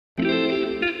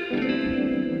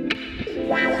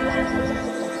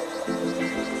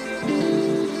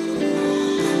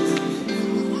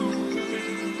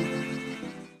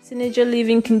Signature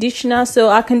leave-in conditioner. So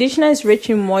our conditioner is rich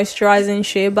in moisturizing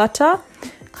shea butter,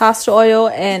 castor oil,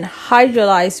 and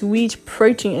hydrolyzed wheat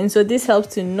protein, and so this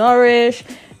helps to nourish,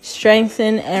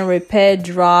 strengthen, and repair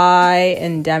dry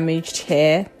and damaged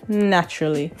hair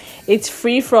naturally. It's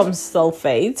free from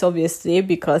sulphates, obviously,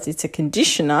 because it's a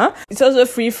conditioner. It's also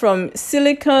free from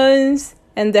silicones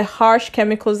and the harsh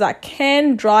chemicals that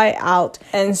can dry out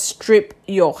and strip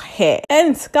your hair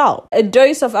and scalp. A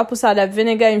dose of apple cider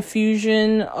vinegar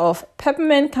infusion of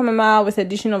peppermint chamomile with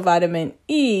addition of vitamin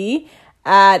E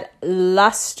add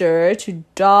lustre to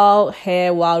dull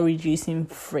hair while reducing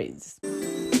frizz.